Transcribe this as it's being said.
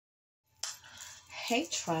Hey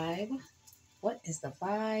tribe, what is the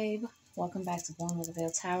vibe? Welcome back to Born with a Veil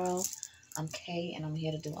Tarot. I'm Kay and I'm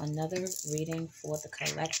here to do another reading for the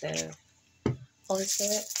collective. Holy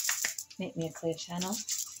Spirit, make me a clear channel.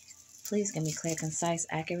 Please give me clear, concise,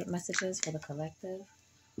 accurate messages for the collective.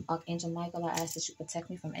 Archangel Michael, I ask that you protect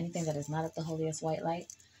me from anything that is not of the holiest white light.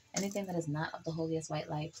 Anything that is not of the holiest white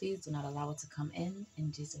light, please do not allow it to come in.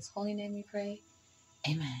 In Jesus' holy name we pray.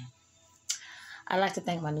 Amen. I'd like to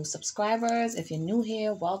thank my new subscribers. If you're new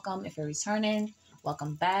here, welcome. If you're returning,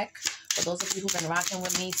 welcome back. For those of you who've been rocking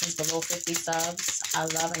with me since below 50 subs, I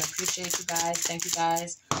love and appreciate you guys. Thank you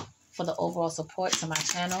guys for the overall support to my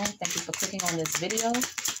channel. Thank you for clicking on this video.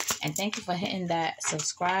 And thank you for hitting that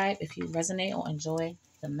subscribe if you resonate or enjoy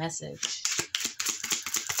the message.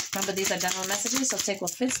 Remember, these are general messages, so take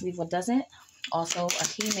what fits, leave what doesn't. Also, a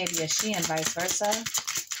he may be a she and vice versa.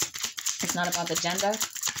 It's not about the gender.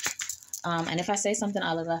 And if I say something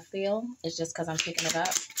out of left field, it's just because I'm picking it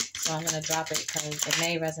up. So I'm going to drop it because it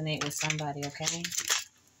may resonate with somebody, okay?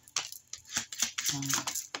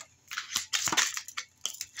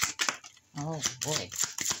 Oh, boy.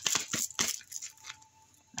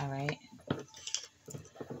 All right.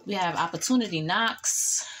 We have opportunity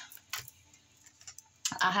knocks.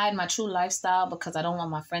 I hide my true lifestyle because I don't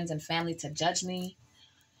want my friends and family to judge me.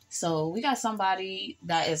 So we got somebody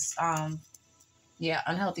that is...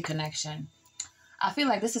 unhealthy connection. I feel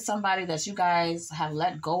like this is somebody that you guys have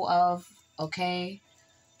let go of, okay?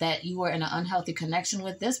 That you were in an unhealthy connection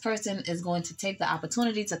with. This person is going to take the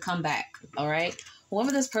opportunity to come back, all right?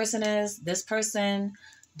 Whoever this person is,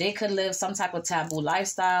 they could live some type of taboo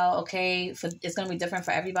lifestyle, okay? It's going to be different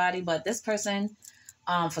for everybody, but this person,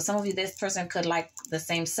 for some of you, this person could like the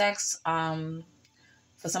same sex.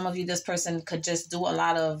 For some of you, this person could just do a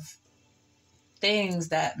lot of things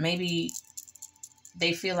that maybe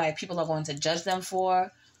they feel like people are going to judge them for.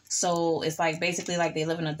 So it's like basically like they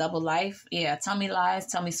live in a double life. Yeah, tell me lies,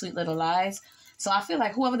 tell me sweet little lies. So I feel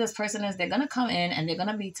like whoever this person is, they're going to come in and they're going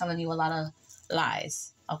to be telling you a lot of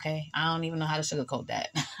lies. Okay, I don't even know how to sugarcoat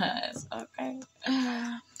that. It's okay.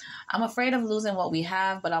 I'm afraid of losing what we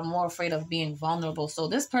have, but I'm more afraid of being vulnerable. So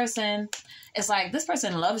this person, it's like this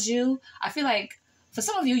person loves you. I feel like for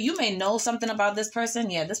some of you, you may know something about this person.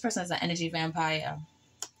 Yeah, this person is an energy vampire.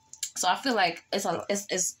 So I feel like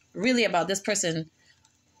it's really about this person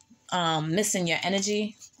missing your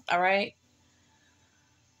energy, all right?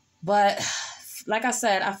 But like I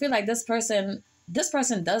said, I feel like this person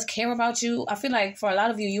does care about you. I feel like for a lot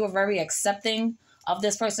of you, you are very accepting of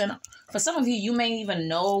this person. For some of you, you may even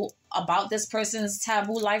know about this person's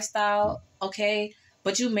taboo lifestyle, okay?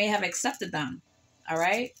 But you may have accepted them, all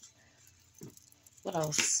right? What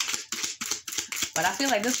else? But I feel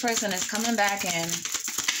like this person is coming back and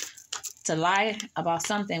to lie about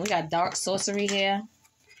something. We got dark sorcery here.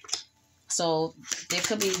 So there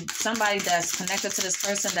could be somebody that's connected to this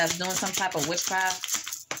person that's doing some type of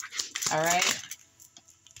witchcraft. All right.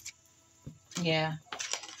 Yeah.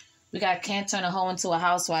 We got can't turn a hoe into a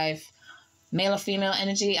housewife. Male or female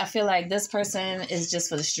energy. I feel like this person is just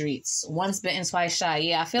for the streets. Once bitten, twice shy.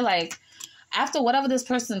 Yeah, I feel like after whatever this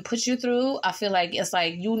person put you through, I feel like it's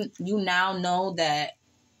like you now know that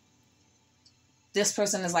this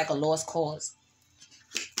person is like a lost cause.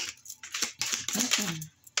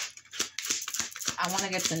 I want to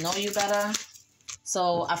get to know you better.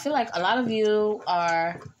 So I feel like a lot of you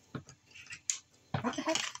are... What the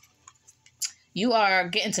heck? You are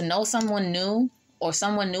getting to know someone new, or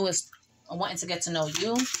someone new is wanting to get to know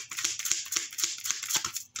you.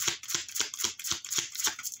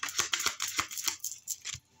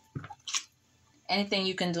 Anything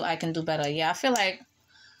you can do, I can do better. Yeah, I feel like...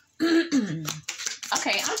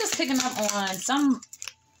 Okay, I'm just picking up on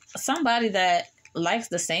somebody that likes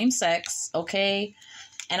the same sex, okay?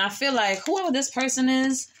 And I feel like whoever this person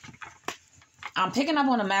is, I'm picking up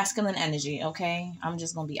on a masculine energy, okay? I'm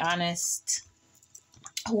just going to be honest.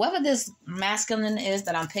 Whoever this masculine is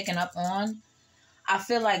that I'm picking up on, I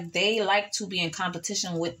feel like they like to be in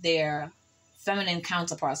competition with their feminine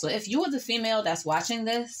counterpart. So if you are the female that's watching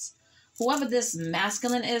this, whoever this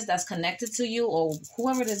masculine is that's connected to you, or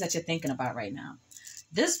whoever it is that you're thinking about right now,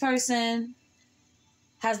 this person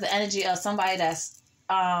has the energy of somebody that's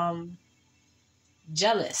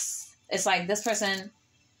jealous. It's like this person,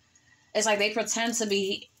 it's like they pretend to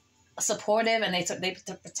be supportive and they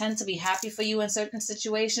pretend to be happy for you in certain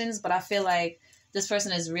situations, but I feel like this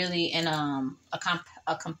person is really in a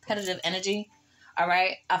competitive energy. All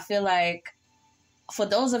right? I feel like for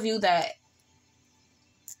those of you that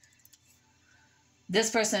this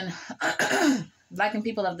person liking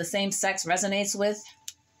people of the same sex resonates with,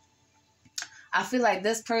 I feel like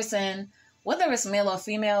this person whether it's male or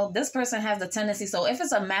female, this person has the tendency. So if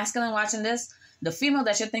it's a masculine watching this, the female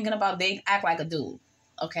that you're thinking about, they act like a dude.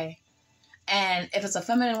 Okay. And if it's a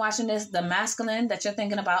feminine watching this, the masculine that you're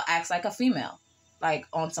thinking about acts like a female. Like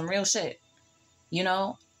on some real shit. You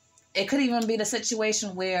know? It could even be the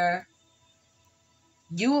situation where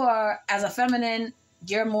you are, as a feminine,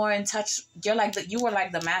 you're more in touch. You were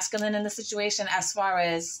like the masculine in the situation as far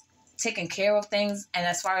as taking care of things, and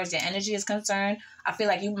as far as your energy is concerned. I feel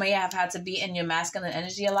like you may have had to be in your masculine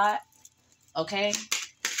energy a lot. Okay?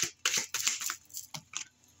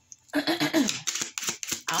 I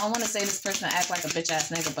don't want to say this person act like a bitch ass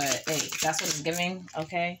nigga, but hey, that's what it's giving.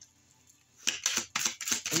 Okay?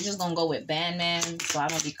 We're just gonna go with Bandman, so I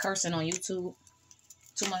don't be cursing on YouTube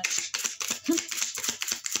too much.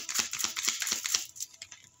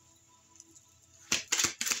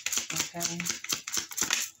 Okay.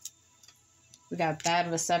 We got bad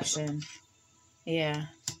reception. Yeah.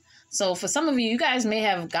 So for some of you, you guys may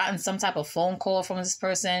have gotten some type of phone call from this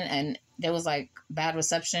person and there was like bad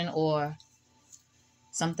reception or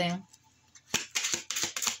something.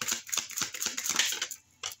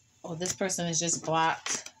 Oh, this person is just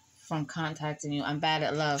blocked from contacting you. I'm bad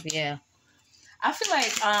at love. Yeah. I feel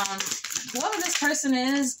like whoever this person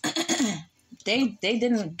is, they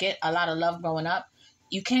didn't get a lot of love growing up.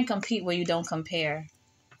 You can't compete where you don't compare.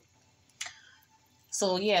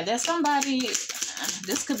 So yeah, there's somebody,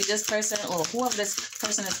 this could be this person or whoever this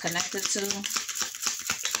person is connected to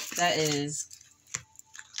that is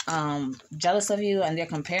jealous of you and they're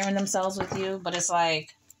comparing themselves with you. But it's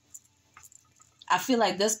like, I feel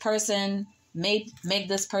like this person may make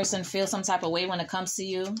this person feel some type of way when it comes to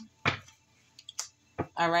you.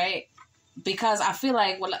 All right? Because I feel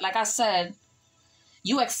like, well, like I said,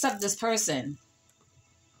 you accept this person,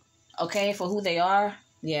 okay, for who they are.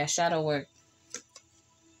 Yeah, shadow work.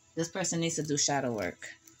 This person needs to do shadow work.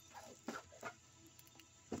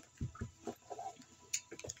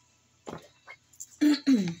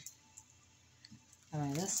 All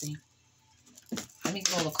right, let's see. Let me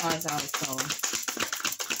pull the cards out. So,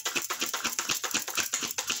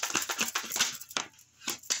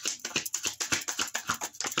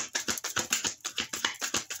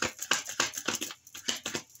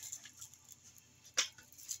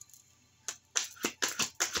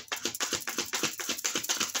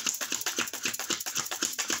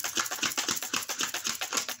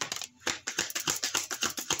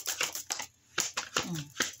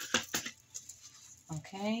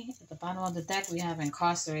 okay, at the bottom of the deck, we have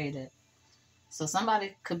incarcerated. So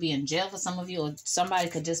somebody could be in jail for some of you, or somebody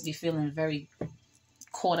could just be feeling very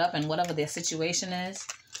caught up in whatever their situation is.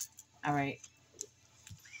 All right.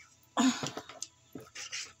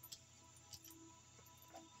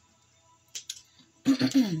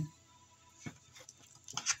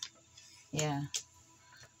 Yeah.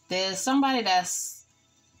 There's somebody that's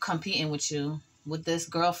competing with you with this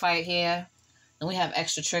girl fight here. Then we have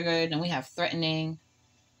extra triggered, then we have threatening,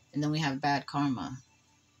 and then we have bad karma.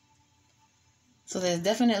 So there's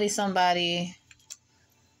definitely somebody,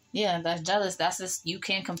 yeah, that's jealous. That's just, you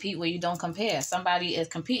can't compete where you don't compare. Somebody is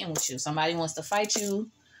competing with you. Somebody wants to fight you,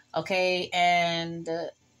 okay? And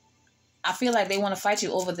I feel like they want to fight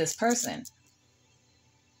you over this person,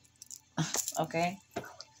 okay?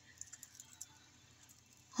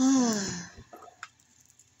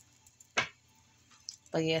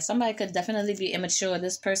 But yeah, somebody could definitely be immature.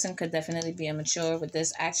 This person could definitely be immature with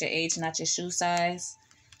this. At your age, not your shoe size.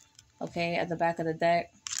 Okay, at the back of the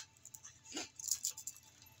deck.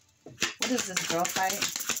 What is this girl fight?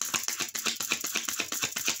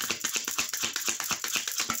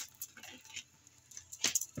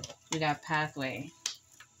 We got pathway.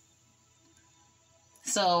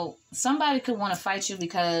 So somebody could want to fight you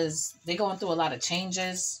because they're going through a lot of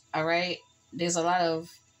changes, all right? There's a lot of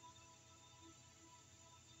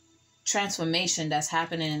transformation that's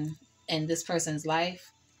happening in this person's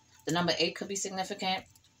life. The number 8 could be significant,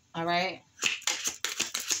 all right?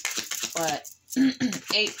 But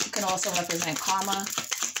 8 can also represent karma.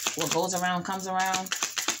 What goes around comes around,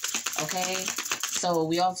 okay? So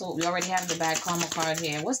we already have the bad karma card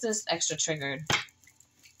here. What's this extra triggered?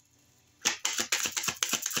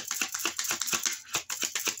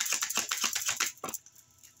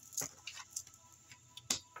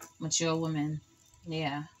 Mature woman.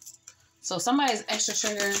 Yeah. So somebody's extra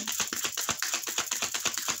triggered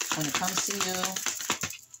when it comes to you.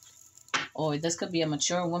 Or this could be a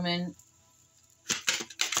mature woman.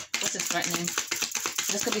 What's this threatening?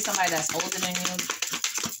 This could be somebody that's older than you.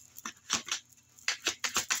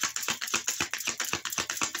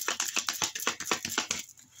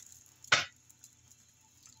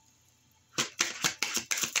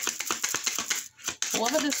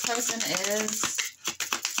 Whoever this person is,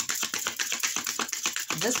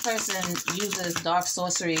 this person uses dark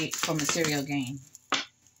sorcery for material gain.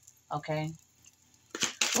 Okay?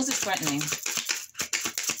 What's it threatening?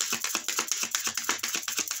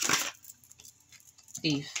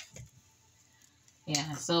 Thief.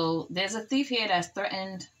 Yeah, so there's a thief here that's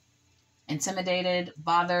threatened, intimidated,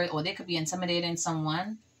 bothered, or they could be intimidating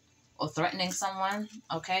someone or threatening someone.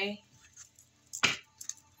 Okay?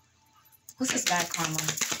 What's this bad karma?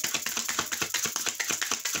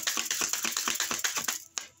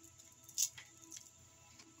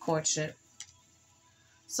 Courtship.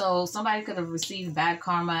 So somebody could have received bad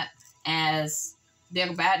karma as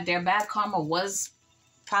their bad karma was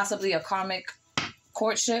possibly a karmic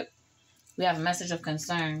courtship. We have a message of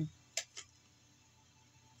concern.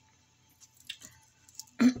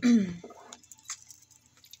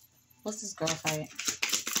 What's this girl fight?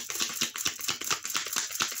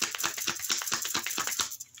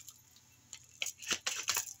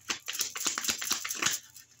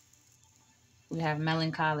 We have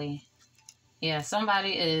melancholy. Yeah,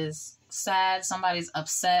 somebody is sad. Somebody's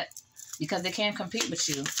upset because they can't compete with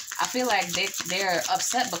you. I feel like they're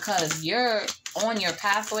upset because you're on your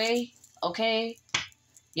pathway, okay?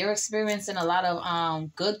 You're experiencing a lot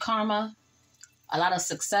of good karma, a lot of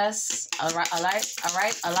success, all right, a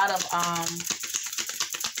lot of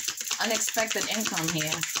unexpected income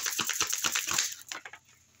here.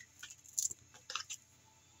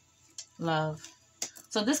 Love.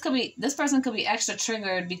 So this person could be extra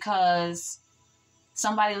triggered because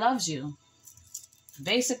somebody loves you.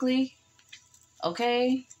 Basically,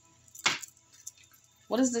 okay?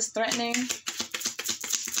 What is this threatening?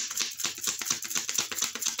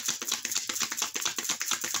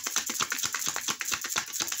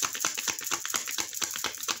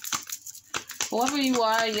 Whoever you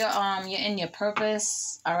are, you're in your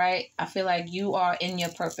purpose, all right? I feel like you are in your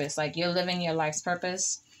purpose, like you're living your life's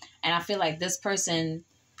purpose. And I feel like this person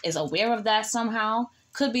is aware of that somehow.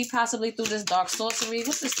 Could be possibly through this dark sorcery.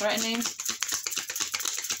 What's this threatening?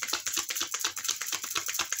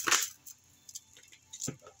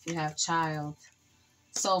 You have child.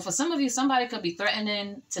 So for some of you, somebody could be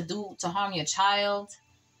threatening to harm your child.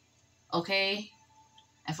 Okay?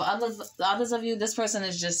 And for others of you, this person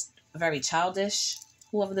is just very childish.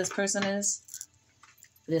 Whoever this person is.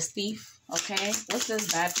 This thief. Okay? What's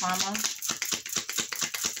this bad karma?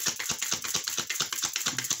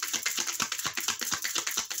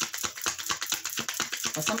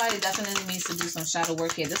 But somebody definitely needs to do some shadow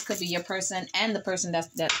work here. This could be your person and the person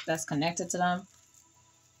that's connected to them.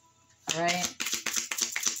 All right?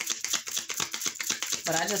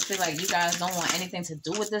 But I just feel like you guys don't want anything to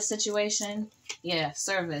do with this situation. Yeah,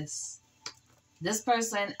 service. This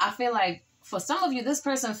person, I feel like for some of you, this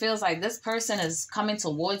person feels like this person is coming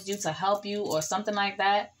towards you to help you or something like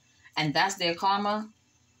that. And that's their karma.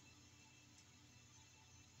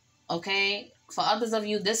 Okay? For others of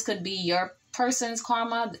you, this could be your person's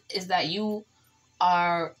karma, is that you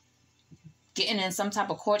are getting in some type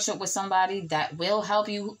of courtship with somebody that will help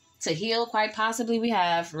you to heal, quite possibly. We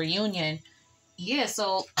have reunion. Yeah,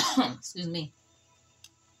 so, excuse me.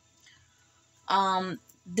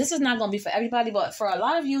 This is not going to be for everybody, but for a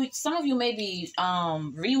lot of you, some of you may be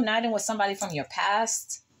reuniting with somebody from your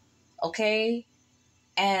past, okay?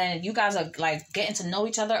 And you guys are, like, getting to know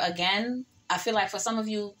each other again. I feel like for some of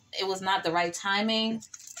you, it was not the right timing.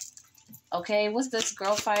 Okay, what's this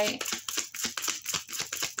girl fight?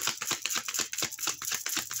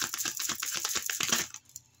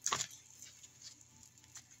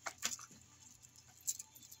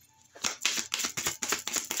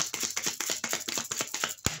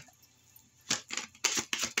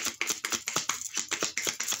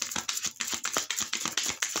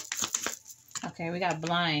 Okay, we got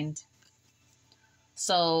blind.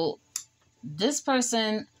 So this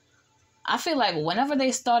person, I feel like whenever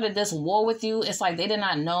they started this war with you, it's like they did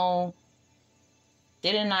not know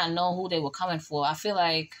who they were coming for. I feel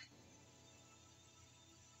like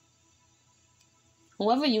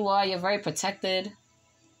whoever you are, you're very protected.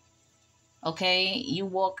 Okay? You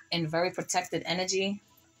walk in very protected energy.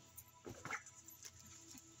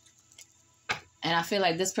 And I feel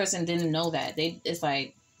like this person didn't know that. It's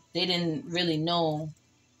like they didn't really know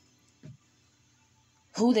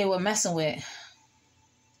who they were messing with.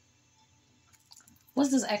 What's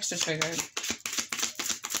this extra trigger?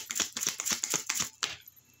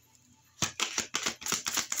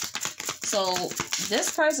 So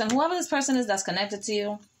this person, whoever this person is that's connected to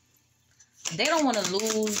you, they don't want to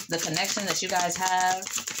lose the connection that you guys have.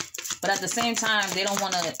 But at the same time, they don't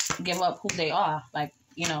want to give up who they are. Like,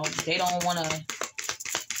 you know, they don't want to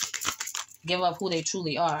give up who they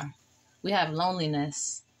truly are. We have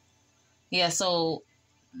loneliness. Yeah, so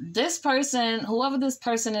this person, whoever this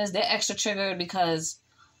person is, they're extra triggered because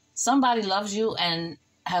somebody loves you and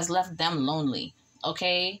has left them lonely,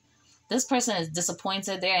 okay? This person is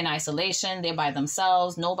disappointed. They're in isolation. They're by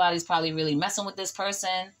themselves. Nobody's probably really messing with this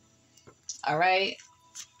person, all right?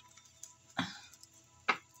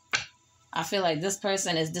 I feel like this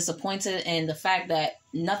person is disappointed in the fact that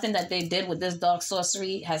nothing that they did with this dark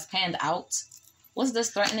sorcery has panned out. What's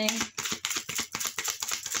this threatening?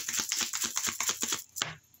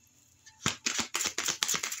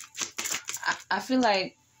 I feel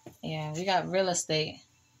like, yeah, we got real estate.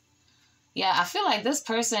 Yeah, I feel like this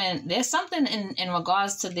person, there's something in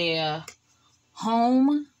regards to their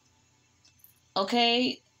home,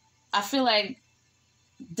 okay? I feel like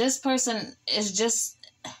this person is just,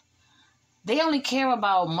 they only care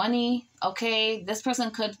about money, okay? This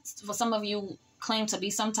person could, for some of you, claim to be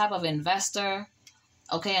some type of investor,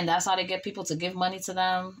 okay? And that's how they get people to give money to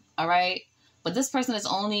them, all right? But this person is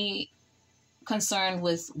only concerned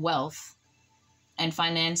with wealth and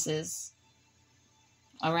finances,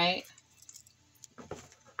 all right?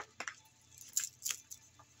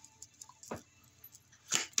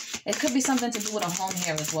 It could be something to do with a home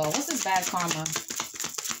here as well. What's this bad karma?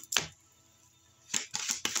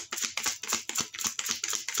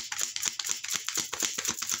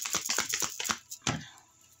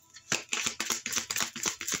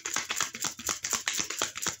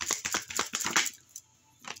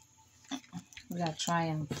 We got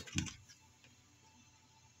triumph.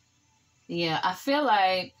 Yeah, I feel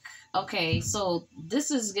like, okay, so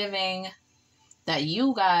this is giving that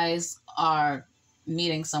you guys are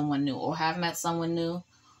meeting someone new or have met someone new.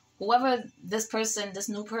 Whoever this person, this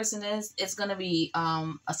new person is, it's going to be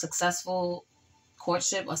a successful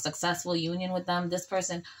courtship, a successful union with them. This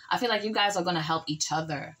person, I feel like you guys are going to help each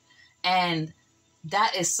other. And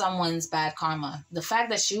that is someone's bad karma. The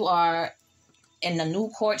fact that you are in a new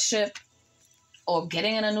courtship or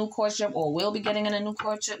getting in a new courtship or will be getting in a new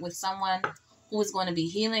courtship with someone who is going to be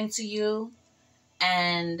healing to you,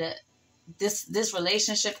 and this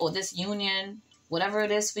relationship or this union, whatever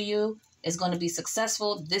it is for you, is going to be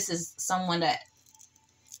successful. This is someone that,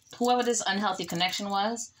 whoever this unhealthy connection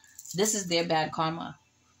was, this is their bad karma.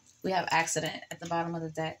 We have accident at the bottom of the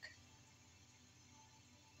deck.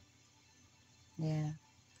 Yeah.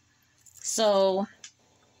 So,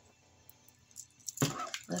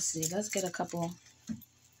 let's see. Let's get a couple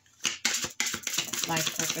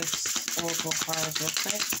life purpose oracle cards real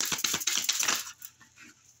quick.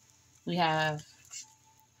 We have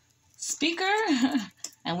speaker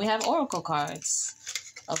and we have oracle cards.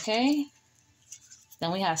 Okay.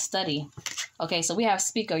 Then we have study. Okay, so we have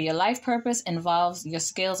speaker. Your life purpose involves your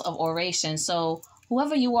skills of oration. So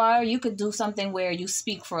whoever you are, you could do something where you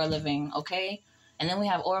speak for a living. Okay. And then we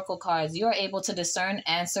have oracle cards. You're able to discern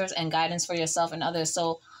answers and guidance for yourself and others.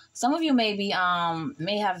 So some of you may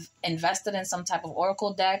have invested in some type of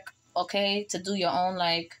oracle deck, okay, to do your own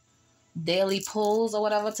like daily pulls or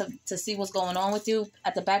whatever to see what's going on with you.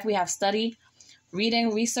 At the back we have study,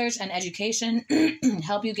 reading, research, and education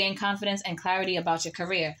help you gain confidence and clarity about your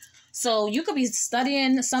career. So you could be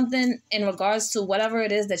studying something in regards to whatever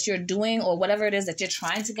it is that you're doing or whatever it is that you're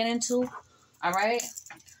trying to get into. All right,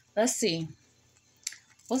 let's see.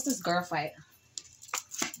 What's this girl fight?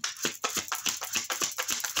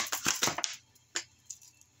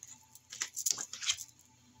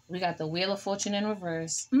 We got the Wheel of Fortune in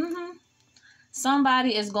reverse.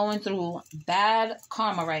 Somebody is going through bad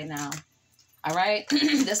karma right now. All right?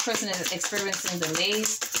 This person is experiencing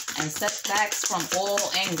delays and setbacks from all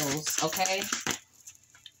angles, okay?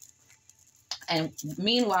 And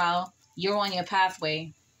meanwhile, you're on your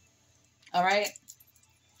pathway. All right?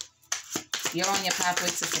 You're on your pathway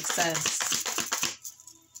to success.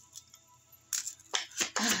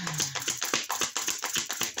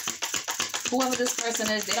 Whoever this person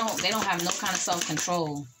is, they don't have no kind of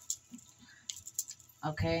self-control.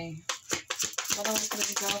 Okay. What else could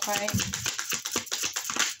this girl fight?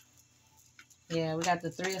 Yeah, we got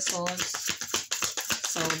the Three of Swords.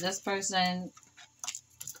 So this person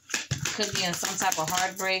could be in some type of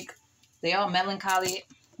heartbreak. They are melancholy.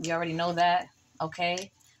 You already know that.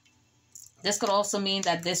 Okay. This could also mean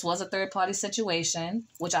that this was a third-party situation,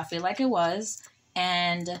 which I feel like it was.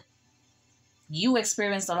 And you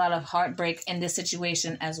experienced a lot of heartbreak in this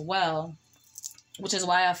situation as well, which is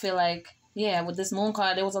why I feel like, yeah, with this moon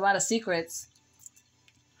card, there was a lot of secrets.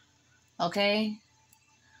 Okay?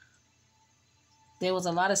 There was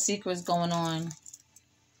a lot of secrets going on.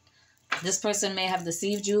 This person may have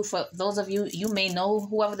deceived you. For those of you, you may know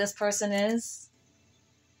whoever this person is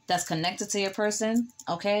that's connected to your person.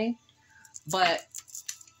 Okay? But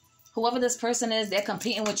Whoever this person is, they're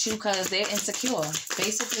competing with you because they're insecure.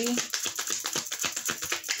 Basically,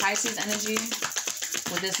 Pisces energy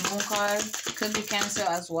with this moon card. Could be Cancer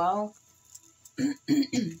as well.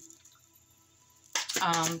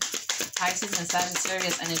 Pisces and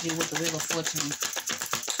Sagittarius energy with the Wheel of Fortune.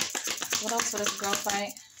 What else for this girl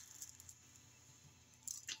fight?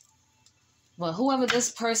 But whoever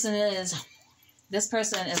this person is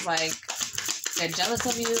like, they're jealous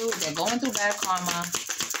of you. They're going through bad karma.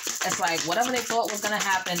 It's like whatever they thought was going to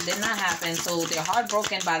happen did not happen. So they're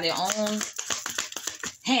heartbroken by their own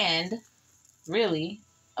hand. Really.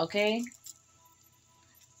 Okay?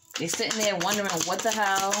 They're sitting there wondering what the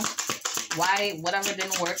hell. Why whatever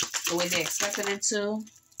didn't work the way they expected it to.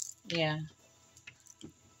 Yeah.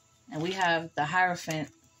 And we have the Hierophant.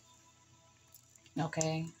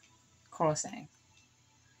 Okay? Crossing.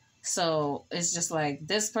 So it's just like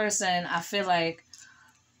this person, I feel like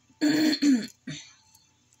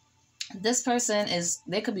this person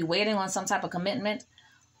they could be waiting on some type of commitment.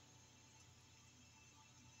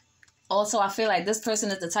 Also, I feel like this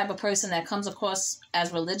person is the type of person that comes across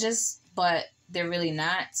as religious, but they're really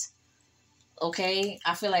not. Okay?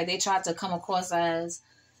 I feel like they try to come across as,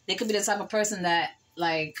 they could be the type of person that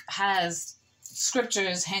like has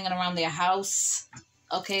scriptures hanging around their house.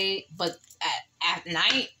 Okay? But at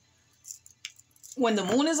night, when the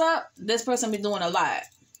moon is up, this person be doing a lot.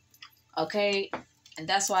 Okay? And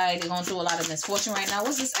that's why they're going through a lot of misfortune right now.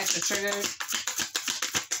 What's this extra trigger?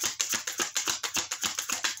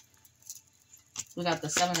 We got the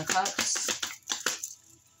 7 of Cups.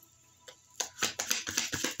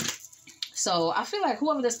 So I feel like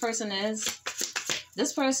whoever this person is,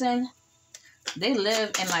 this person, they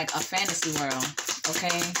live in like a fantasy world.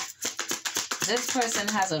 Okay? This person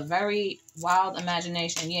has a very wild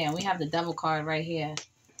imagination. Yeah, we have the Devil card right here.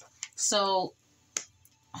 So,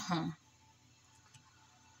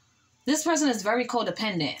 this person is very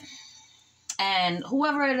codependent. And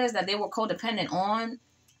whoever it is that they were codependent on,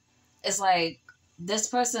 it's like this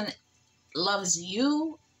person loves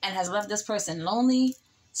you and has left this person lonely.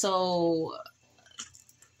 So,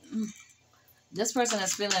 this person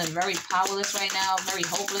is feeling very powerless right now, very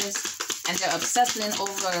hopeless. And they're obsessing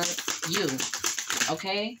over you.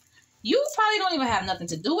 Okay? You probably don't even have nothing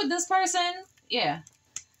to do with this person. Yeah.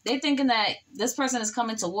 They're thinking that this person is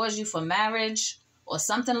coming towards you for marriage or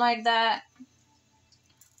something like that.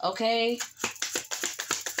 Okay?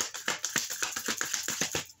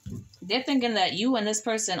 They're thinking that you and this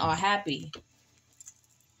person are happy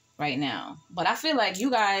right now. But I feel like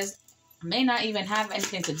you guys may not even have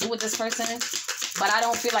anything to do with this person. But I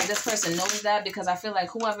don't feel like this person knows that, because I feel like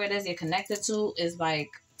whoever it is you're connected to is like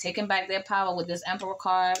taking back their power with this Emperor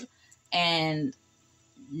card and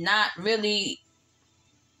not really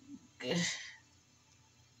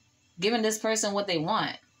giving this person what they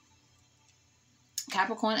want.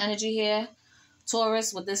 Capricorn energy here.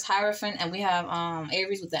 Taurus with this Hierophant, and we have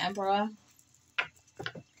Aries with the Emperor.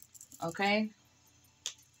 Okay.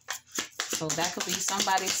 So that could be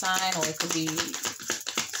somebody's sign, or it could be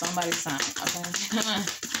somebody's sign. Okay.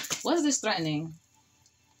 What is this threatening?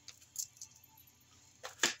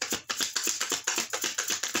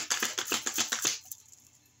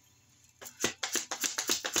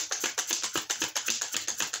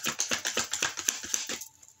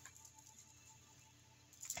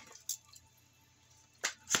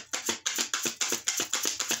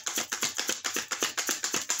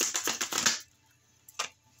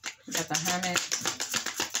 We got the Hermit.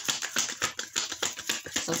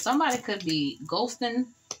 So somebody could be ghosting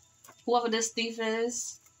whoever this thief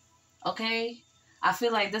is. Okay? I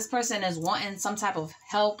feel like this person is wanting some type of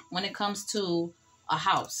help when it comes to a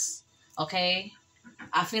house. Okay?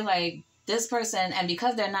 I feel like this person, and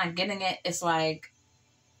because they're not getting it, it's like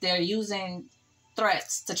they're using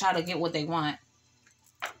threats to try to get what they want.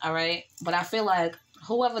 All right? But I feel like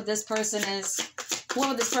whoever this person is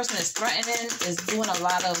threatening is doing a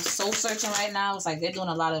lot of soul searching right now. It's like they're doing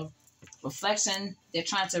a lot of reflection. They're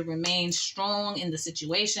trying to remain strong in the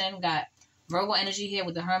situation. We got Virgo energy here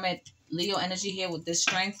with the Hermit. Leo energy here with this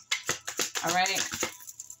Strength. All right.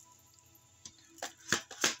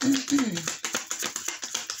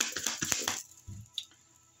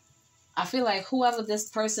 I feel like whoever this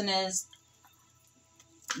person is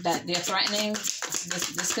that they're threatening,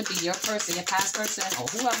 this could be your person, your past person, or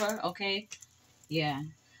whoever. Okay. Yeah.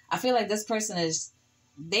 I feel like this person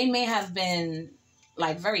they may have been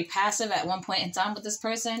like very passive at one point in time with this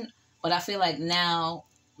person, but I feel like now,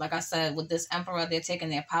 like I said, with this Emperor, they're taking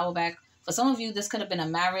their power back. For some of you, this could have been a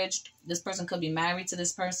marriage. This person could be married to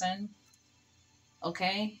this person.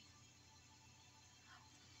 Okay?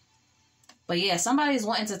 But yeah, somebody's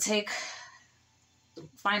wanting to take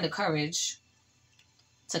find the courage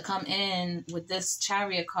to come in with this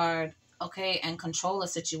Chariot card, okay, and control a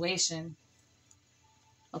situation,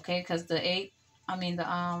 okay, because the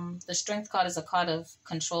Strength card is a card of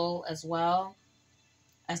control as well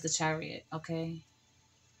as the Chariot, okay.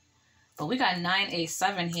 But we got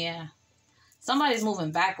 987 here. Somebody's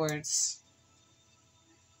moving backwards,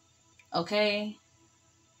 okay.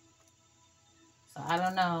 So I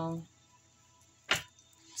don't know.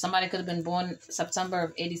 Somebody could have been born September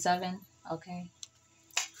of 87, okay.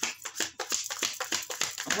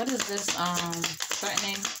 What is this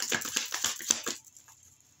threatening?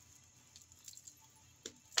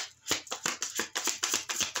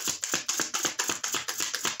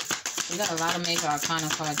 We got a lot of major arcana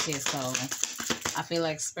cards here, so I feel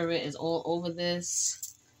like Spirit is all over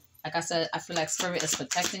this. Like I said, I feel like Spirit is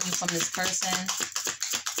protecting you from this person.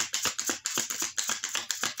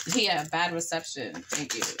 Yeah, bad reception.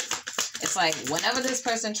 Thank you. It's like whenever this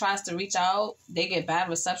person tries to reach out, they get bad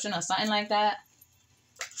reception or something like that.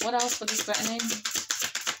 What else for this threatening?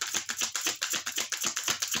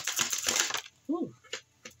 Ooh.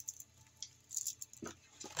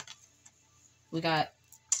 We got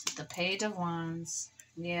the Page of Wands.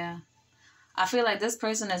 Yeah. I feel like this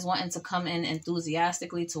person is wanting to come in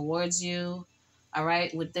enthusiastically towards you. All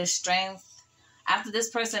right. With this strength. After this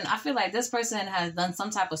person, I feel like this person has done some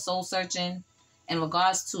type of soul searching in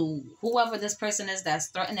regards to whoever this person is that's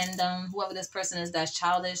threatening them, whoever this person is that's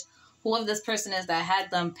childish, whoever this person is that had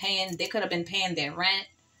them paying, they could have been paying their rent,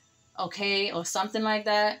 okay, or something like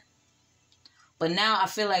that. But now I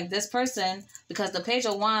feel like this person, because the Page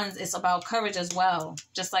of Wands is about courage as well,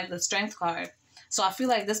 just like the Strength card. So I feel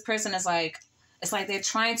like this person is like, it's like they're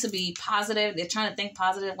trying to be positive. They're trying to think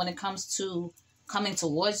positive when it comes to coming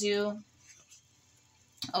towards you.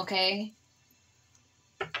 Okay.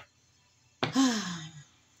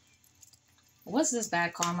 What's this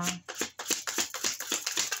bad karma?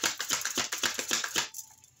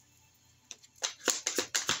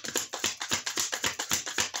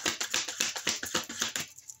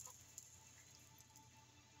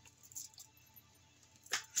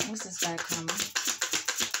 What's this bad karma?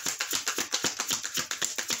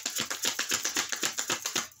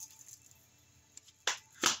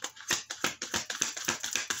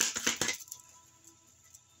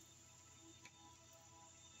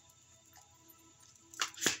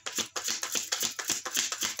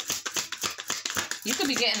 You could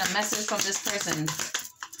be getting a message from this person,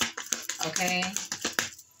 okay?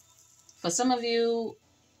 For some of you,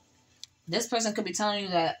 this person could be telling you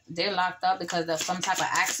that they're locked up because of some type of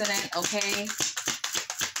accident, okay?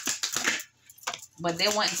 But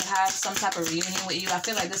they're wanting to have some type of reunion with you. I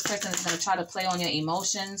feel like this person is going to try to play on your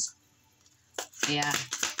emotions. Yeah.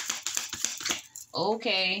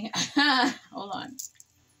 Okay. Hold on.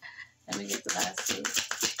 Let me get the last two.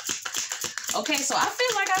 Okay, so I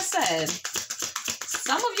feel like I said,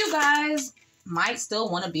 some of you guys might still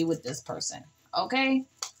want to be with this person, okay?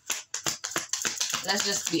 Let's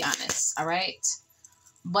just be honest, all right?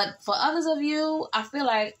 But for others of you, I feel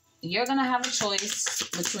like you're going to have a choice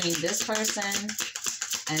between this person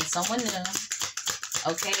and someone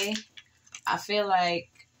new, okay? I feel like,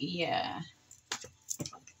 yeah.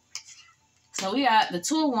 So we got the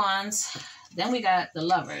Two of Wands. Then we got the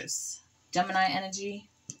Lovers, Gemini energy.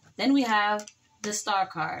 Then we have the Star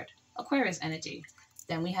card, Aquarius energy.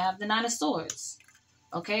 Then we have the Nine of Swords.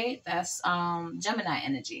 Okay, that's Gemini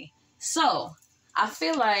energy. So I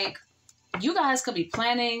feel like you guys could be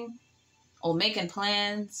planning or making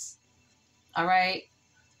plans, all right,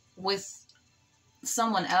 with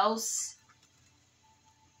someone else.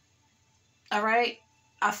 All right.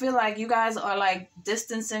 I feel like you guys are like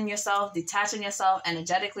distancing yourself, detaching yourself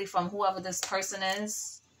energetically from whoever this person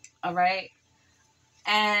is. All right.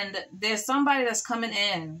 And there's somebody that's coming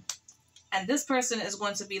in. And this person is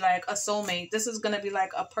going to be like a soulmate. This is going to be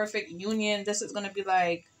like a perfect union. This is going to be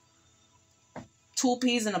like two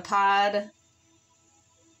peas in a pod.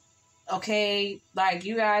 Okay. Like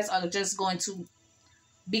you guys are just going to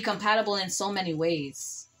be compatible in so many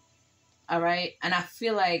ways. All right. And I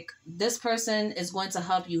feel like this person is going to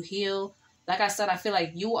help you heal. Like I said, I feel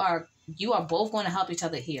like you are both going to help each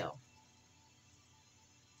other heal.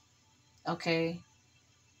 Okay.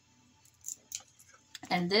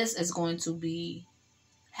 And this is going to be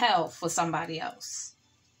hell for somebody else.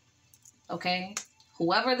 Okay?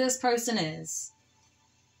 Whoever this person is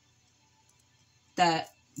that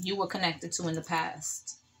you were connected to in the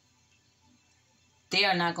past, they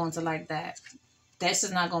are not going to like that. This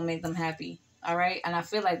is not going to make them happy. All right? And I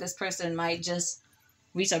feel like this person might just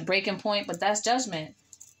reach a breaking point, but that's judgment.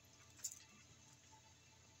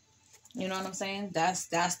 You know what I'm saying? That's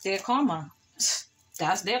their karma.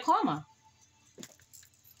 that's their karma.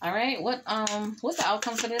 All right. What's the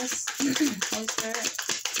outcome for this? Holy Spirit.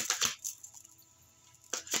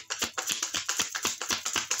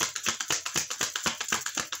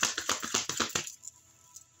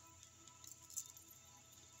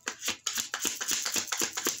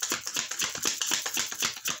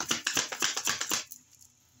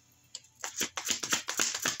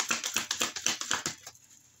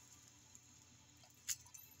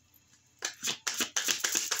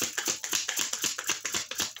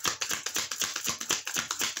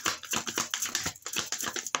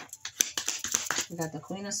 We got the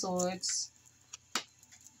Queen of Swords.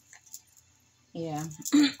 Yeah.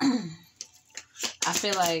 I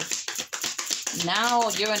feel like now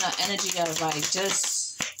you're in an energy of like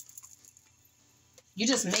you're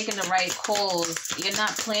just making the right calls. You're not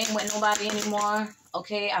playing with nobody anymore.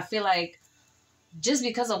 Okay. I feel like just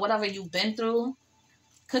because of whatever you've been through,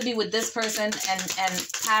 could be with this person and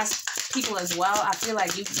past people as well. I feel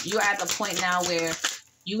like you're at the point now where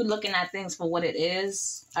you're looking at things for what it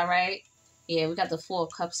is. All right. Yeah, we got the Four of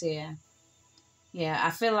Cups here. Yeah, I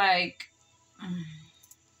feel like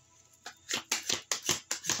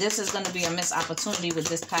this is going to be a missed opportunity with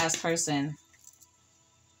this past person.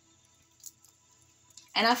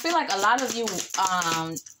 And I feel like a lot of you,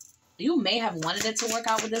 you may have wanted it to work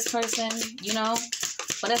out with this person, you know?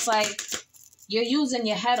 But it's like you're using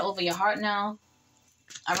your head over your heart now.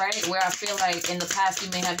 All right? Where I feel like in the past you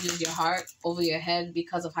may have used your heart over your head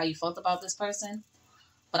because of how you felt about this person.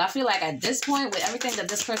 But I feel like at this point, with everything that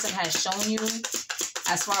this person has shown you,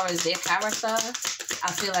 as far as their character,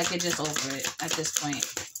 I feel like you're just over it at this point.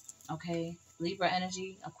 Okay? Libra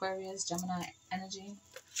energy, Aquarius, Gemini energy.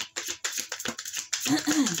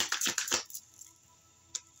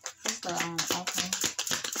 What's the outcome?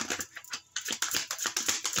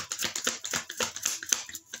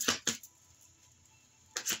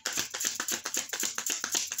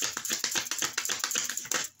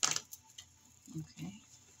 Okay.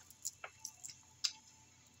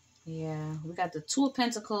 Yeah, we got the Two of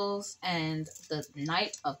Pentacles and the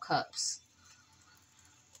Knight of Cups.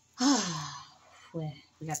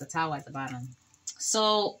 We got the Tower at the bottom.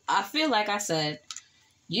 So I feel like I said,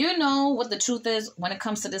 you know what the truth is when it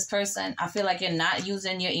comes to this person. I feel like you're not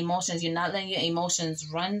using your emotions. You're not letting your emotions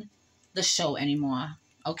run the show anymore.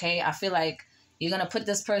 Okay? I feel like you're going to put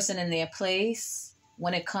this person in their place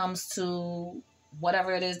when it comes to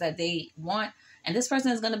whatever it is that they want. And this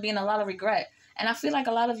person is going to be in a lot of regret. And I feel like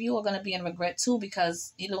a lot of you are going to be in regret too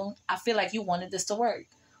because, you know, I feel like you wanted this to work.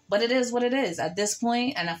 But it is what it is at this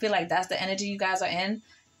point. And I feel like that's the energy you guys are in.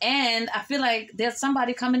 And I feel like there's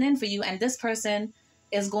somebody coming in for you. And this person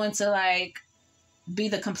is going to like be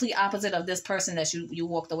the complete opposite of this person that you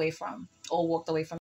walked away from or walked away from.